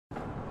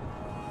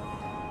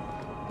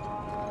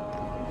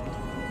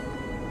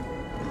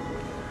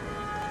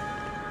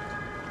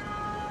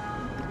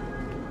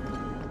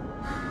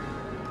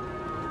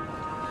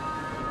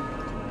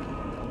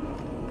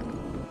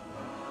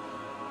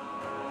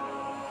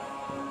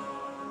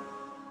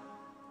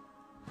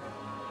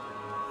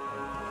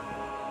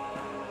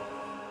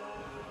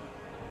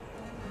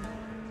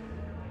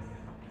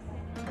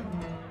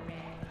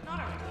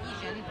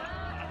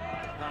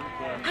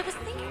I was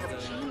thinking of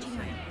changing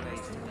my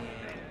post.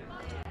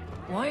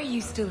 Why are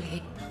you still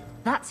here?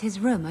 That's his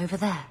room over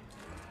there.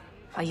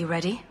 Are you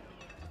ready?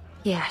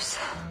 Yes,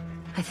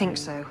 I think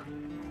so.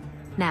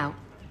 Now,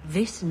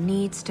 this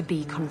needs to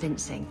be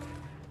convincing.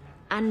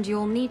 And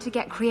you'll need to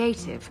get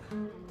creative.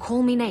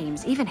 Call me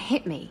names, even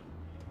hit me.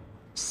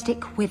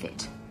 Stick with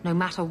it, no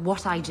matter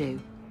what I do.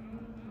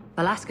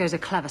 Velasco's a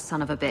clever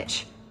son of a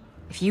bitch.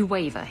 If you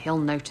waver, he'll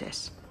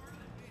notice.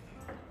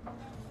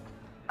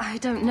 I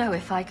don't know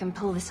if I can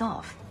pull this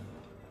off.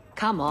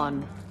 Come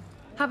on.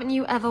 Haven't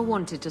you ever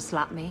wanted to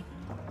slap me?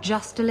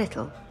 Just a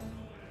little.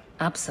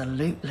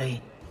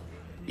 Absolutely.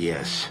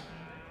 Yes.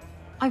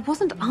 I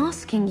wasn't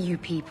asking you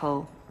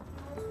people.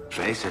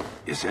 Face it,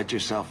 you set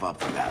yourself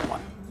up for that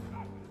one.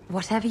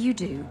 Whatever you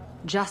do,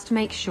 just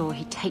make sure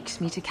he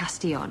takes me to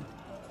Castillon.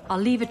 I'll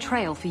leave a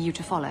trail for you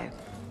to follow.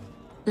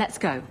 Let's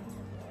go.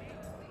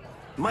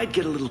 Might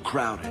get a little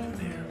crowded in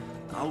there.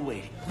 I'll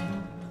wait.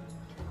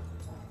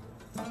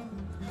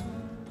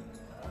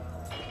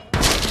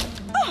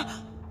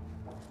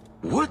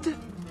 What?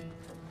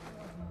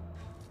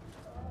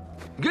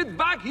 Get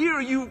back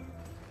here, you...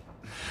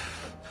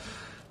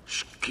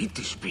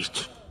 Skitty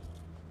speech.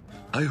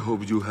 I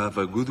hope you have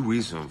a good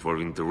reason for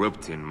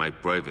interrupting my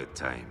private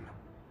time.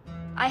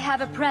 I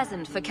have a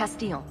present for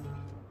Castillon.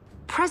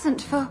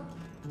 Present for...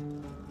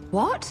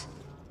 what?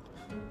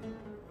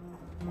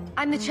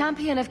 I'm the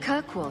champion of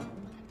Kirkwall.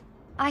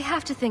 I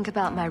have to think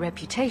about my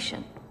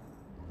reputation.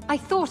 I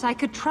thought I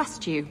could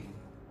trust you.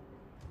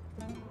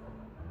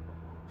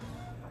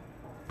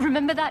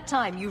 Remember that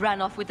time you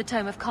ran off with the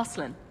Tome of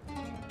Coslin?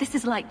 This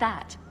is like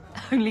that,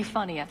 only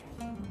funnier.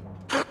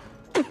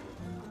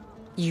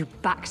 You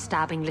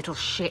backstabbing little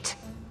shit.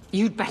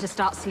 You'd better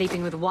start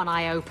sleeping with one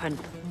eye open.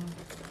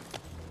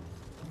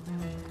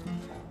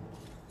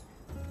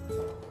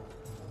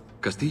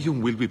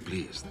 Castillon will be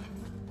pleased.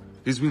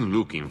 He's been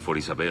looking for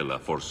Isabella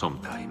for some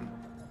time.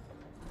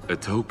 A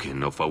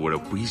token of our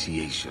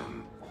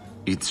appreciation.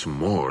 It's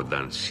more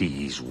than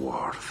she is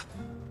worth.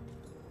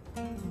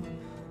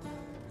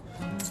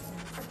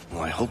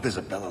 Well, I hope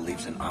Isabella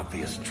leaves an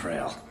obvious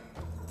trail.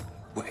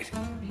 Wait,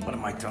 what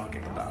am I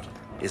talking about?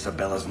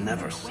 Isabella's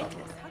never subtle.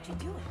 How'd you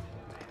do it?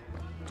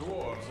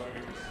 Dwarves are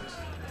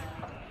irresistible.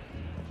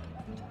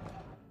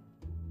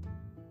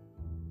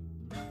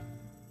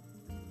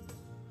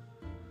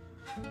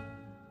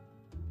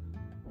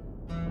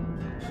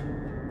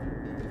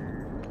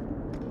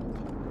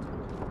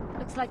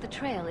 Looks like the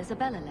trail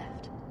Isabella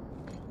left.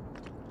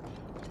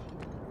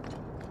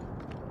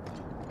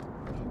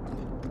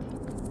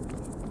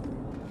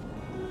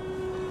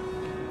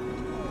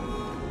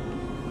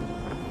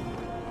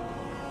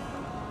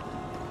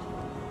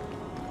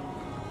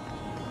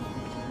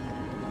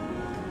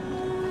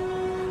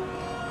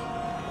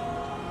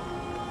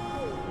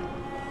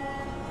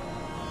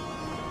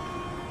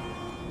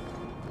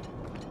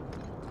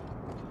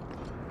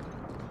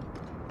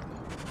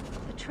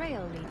 The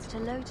trail leads to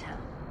Lowtown.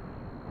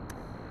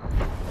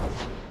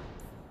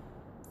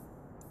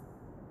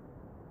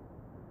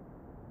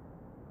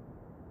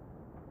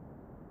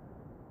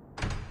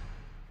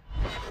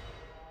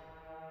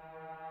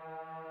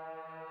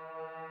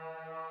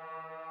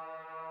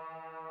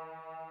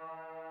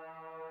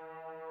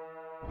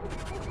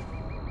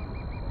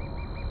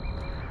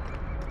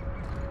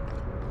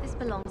 This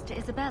belongs to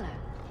Isabella.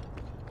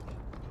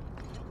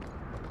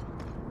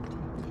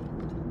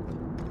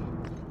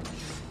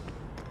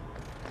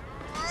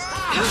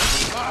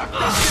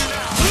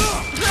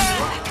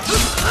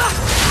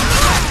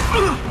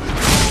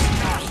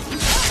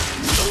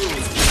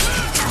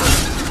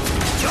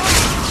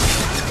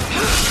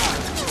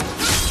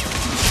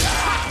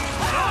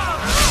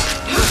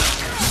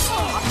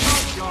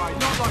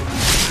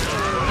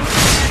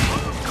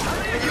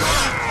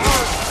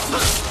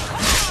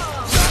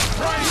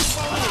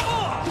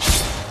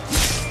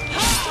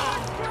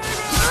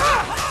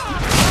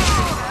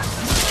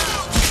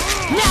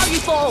 Now you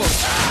fall!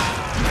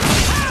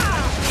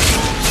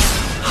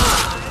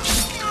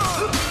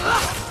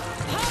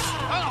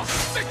 I'll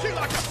stick you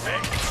like a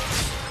pig!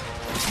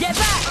 Get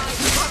back!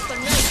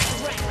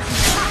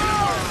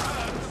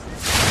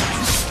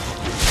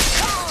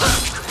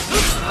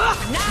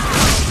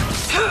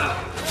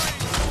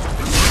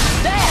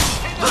 There!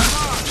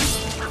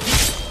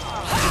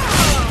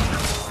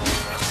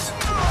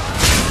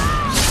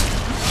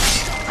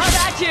 How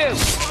about you?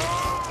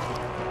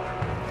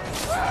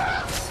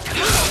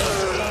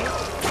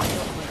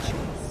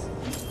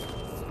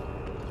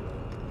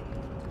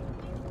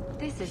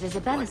 This is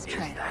Isabella's What is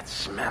trail. that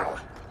smell?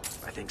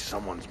 I think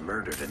someone's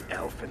murdered an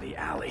elf in the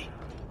alley.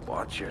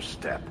 Watch your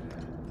step.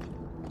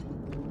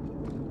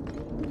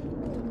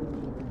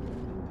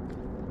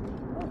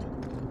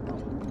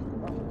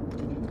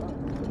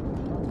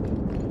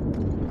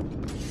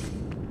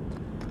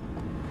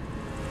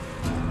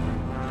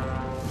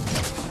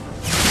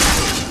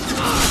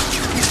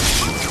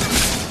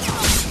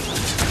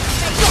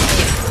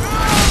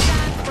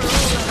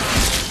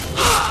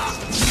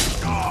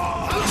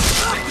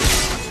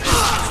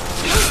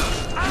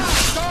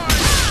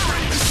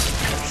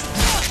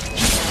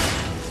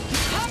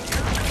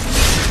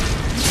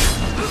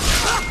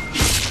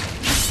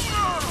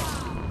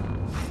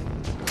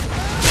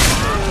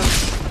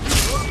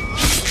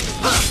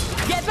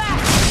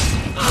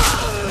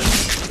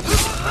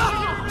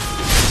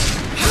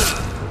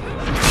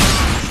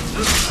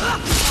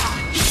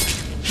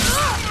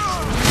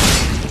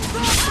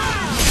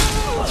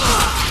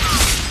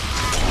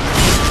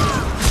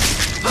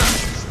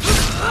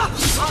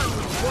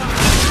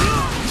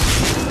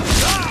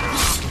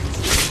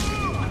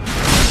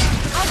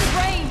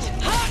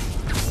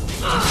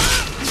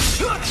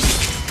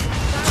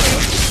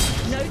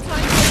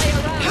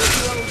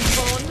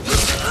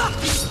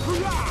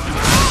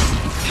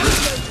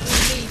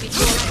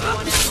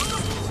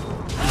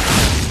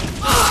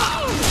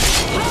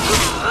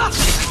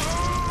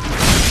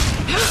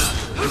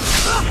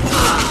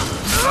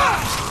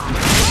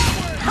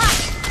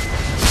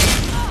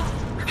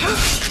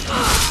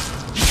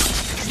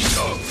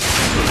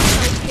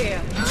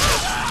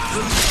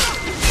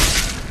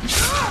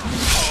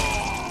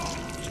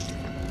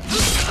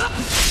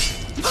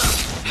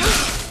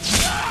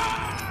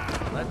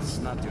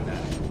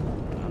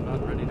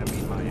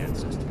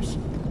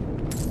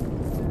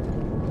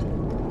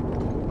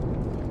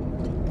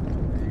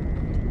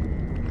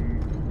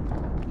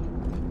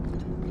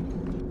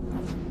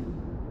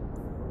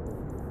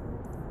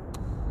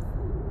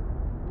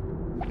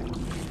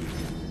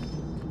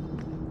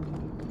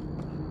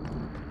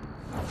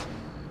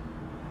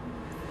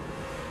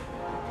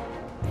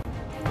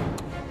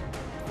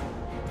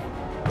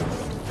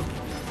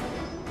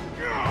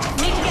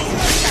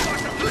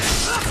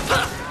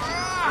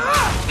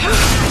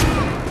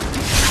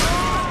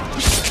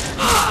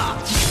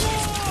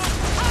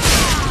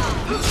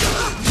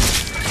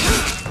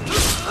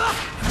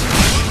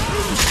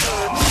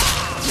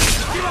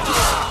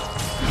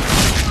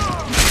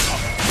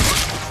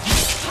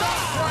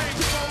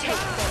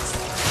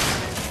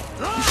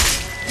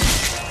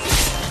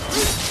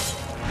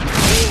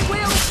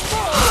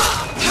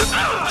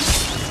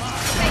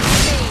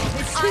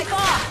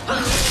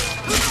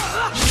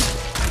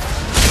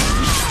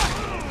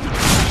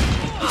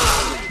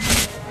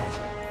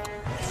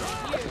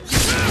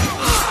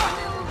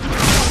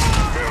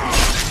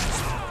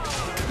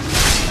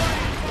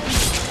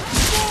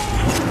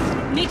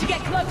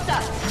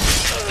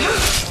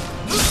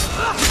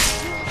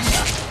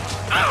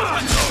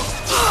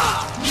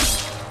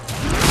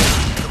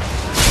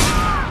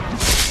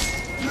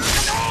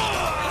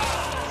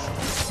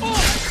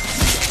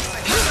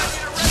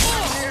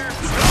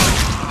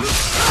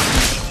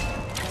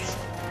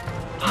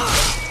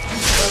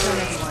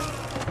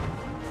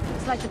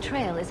 Looks like the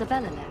trail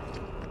Isabella left.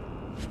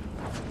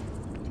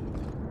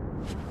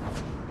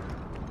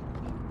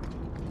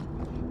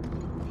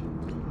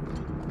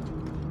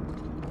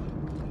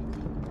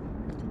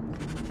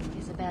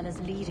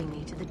 Isabella's leading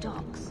me to the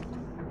docks.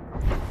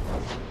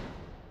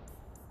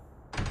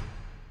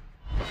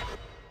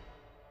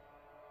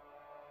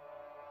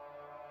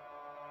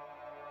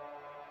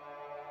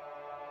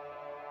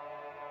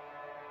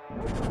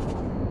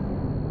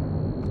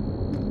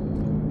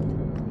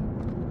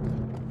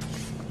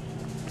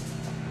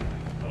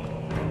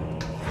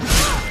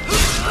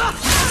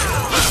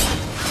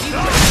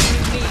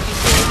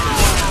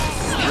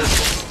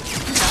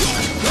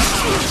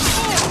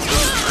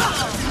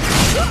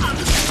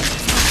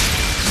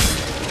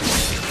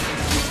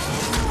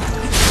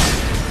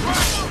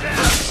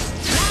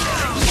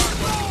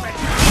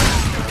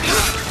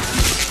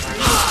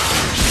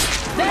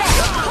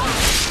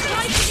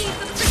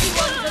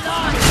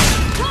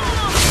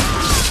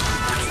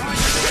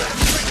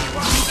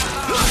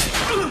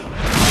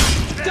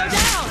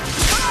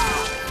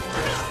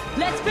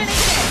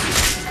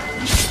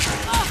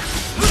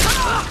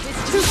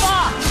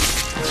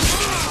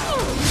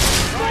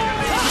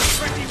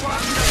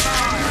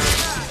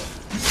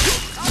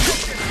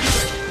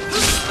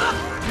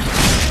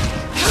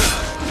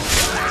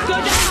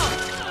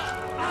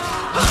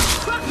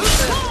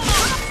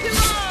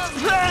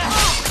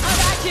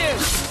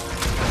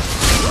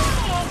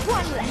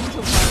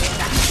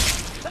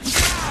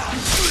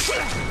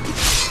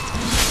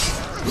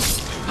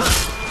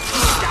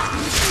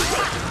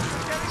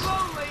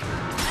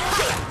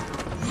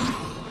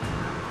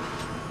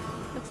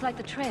 Like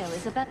the trail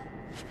is a better.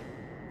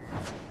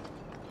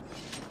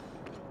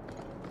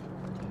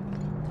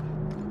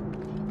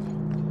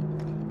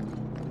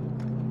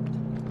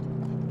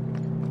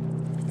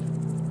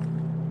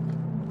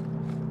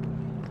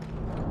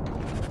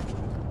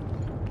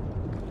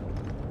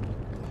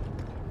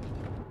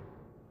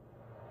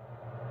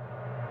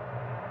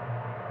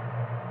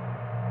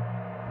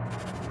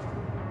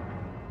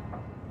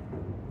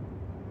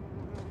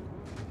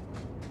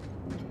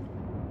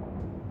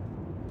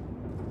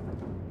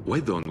 Why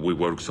don't we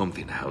work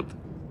something out?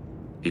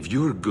 If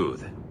you're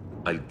good,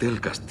 I'll tell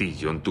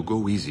Castillon to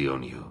go easy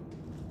on you.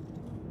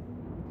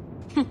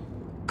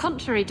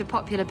 Contrary to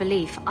popular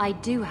belief, I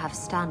do have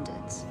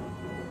standards.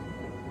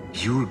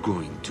 You're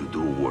going to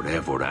do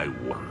whatever I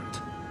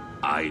want.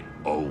 I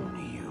own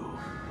you.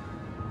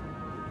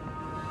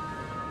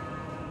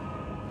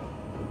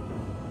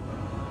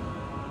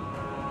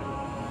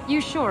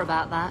 You sure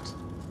about that?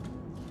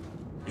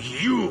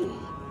 You!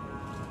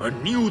 I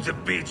knew the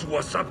bitch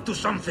was up to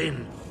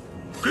something!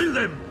 Kill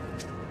them!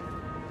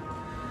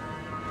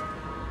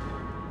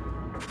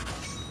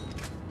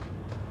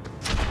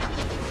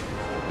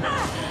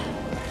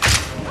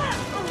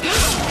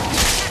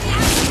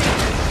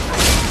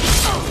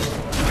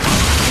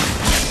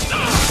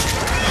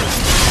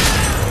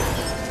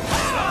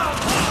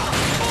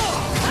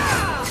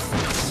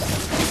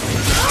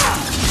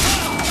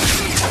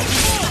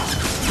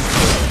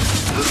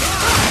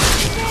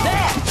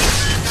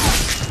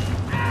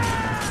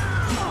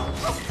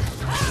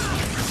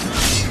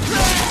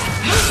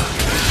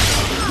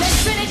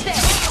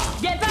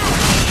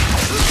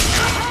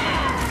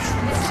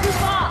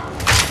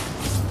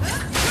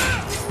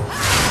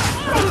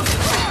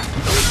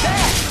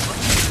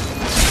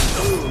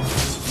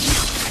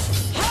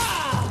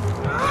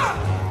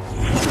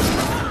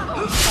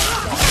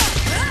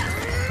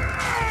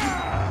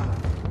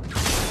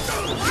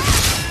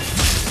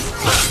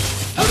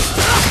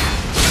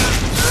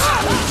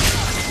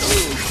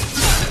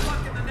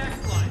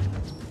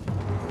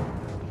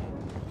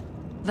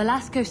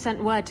 Velasco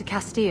sent word to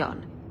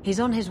Castillon. He's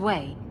on his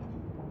way.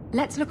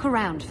 Let's look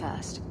around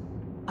first.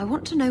 I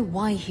want to know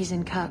why he's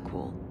in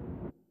Kirkwall.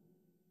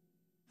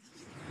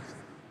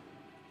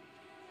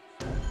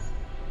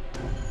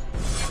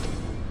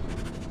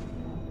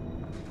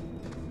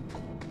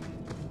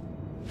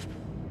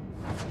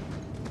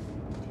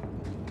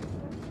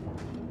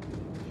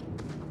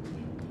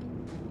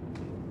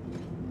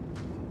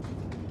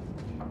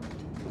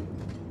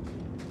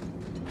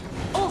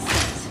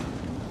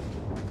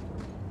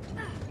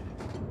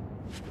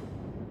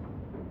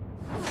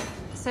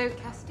 So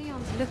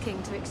Castillon's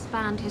looking to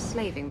expand his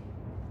slaving.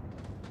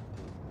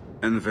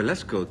 And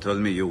Velasco told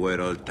me you were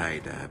all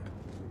tied up.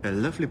 A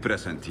lovely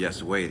present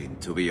just waiting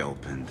to be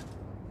opened.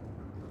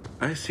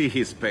 I see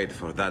he's paid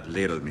for that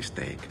little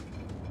mistake.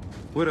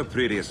 What a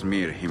pretty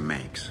smear he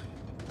makes.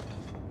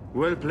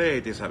 Well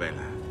played,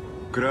 Isabella.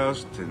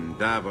 Crossed and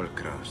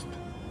double-crossed.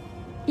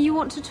 You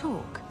want to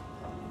talk?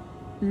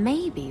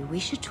 Maybe we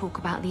should talk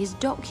about these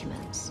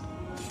documents.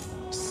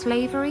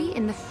 Slavery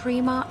in the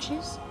free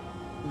marches?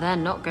 They're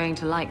not going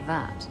to like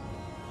that.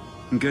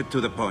 Get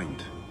to the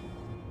point.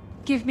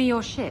 Give me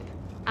your ship,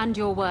 and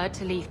your word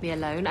to leave me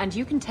alone, and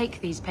you can take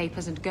these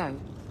papers and go.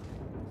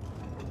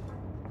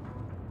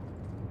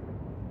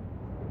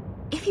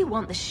 If you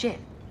want the ship,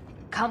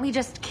 can't we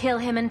just kill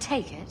him and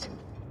take it?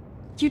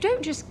 You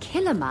don't just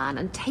kill a man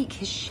and take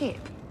his ship.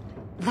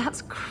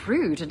 That's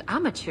crude and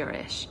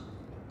amateurish.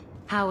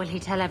 How will he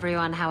tell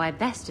everyone how I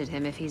bested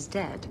him if he's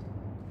dead?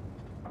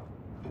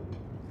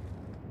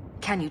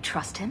 Can you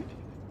trust him?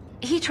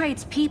 He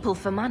trades people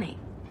for money.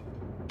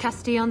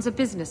 Castillon's a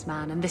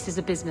businessman, and this is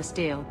a business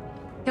deal.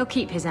 He'll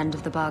keep his end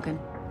of the bargain.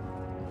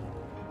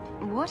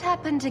 What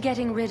happened to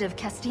getting rid of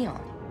Castillon?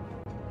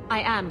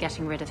 I am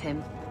getting rid of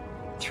him.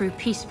 Through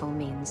peaceful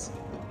means.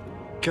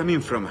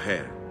 Coming from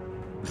her,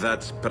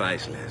 that's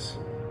priceless.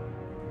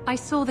 I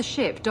saw the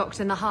ship docked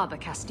in the harbor,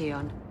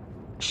 Castillon.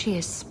 She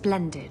is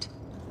splendid.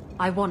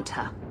 I want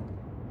her.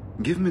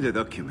 Give me the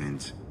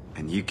documents,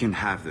 and you can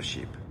have the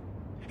ship.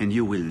 And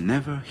you will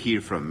never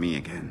hear from me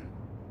again.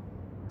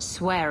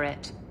 Swear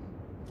it.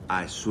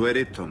 I swear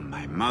it on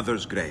my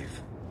mother's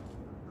grave.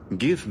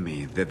 Give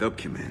me the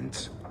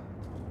documents.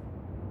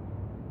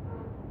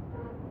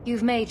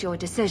 You've made your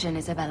decision,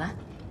 Isabella.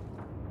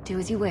 Do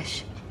as you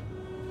wish.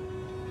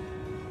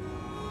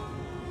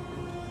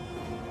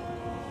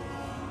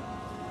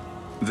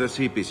 The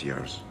ship is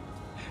yours.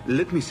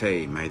 Let me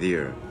say, my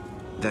dear,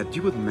 that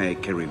you would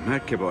make a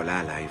remarkable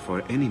ally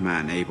for any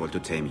man able to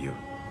tame you.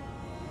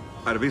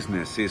 Our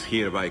business is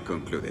hereby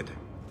concluded.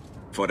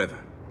 Forever.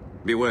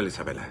 Be well,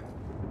 Isabella.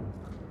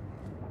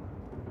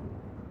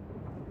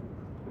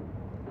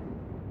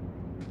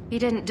 He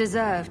didn't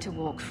deserve to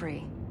walk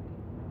free.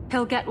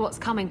 He'll get what's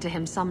coming to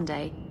him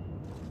someday.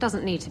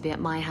 Doesn't need to be at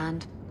my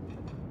hand.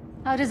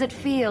 How does it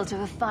feel to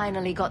have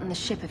finally gotten the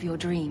ship of your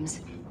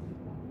dreams?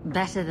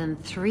 Better than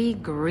 3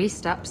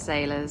 greased-up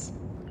sailors.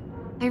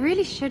 I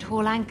really should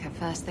haul anchor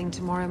first thing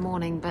tomorrow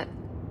morning, but...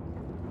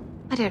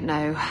 I don't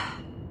know.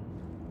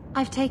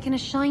 I've taken a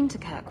shine to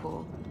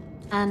Kirkwall,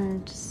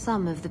 and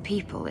some of the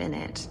people in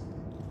it.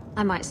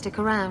 I might stick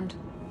around.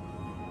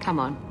 Come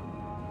on.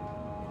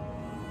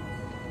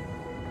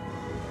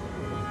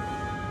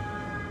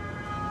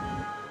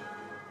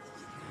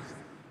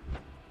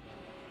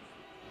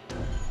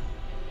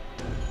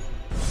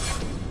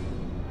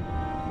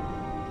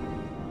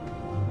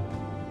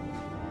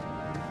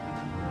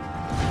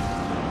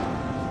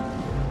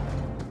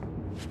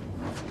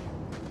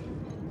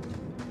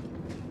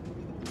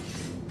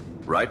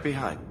 Right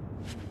behind.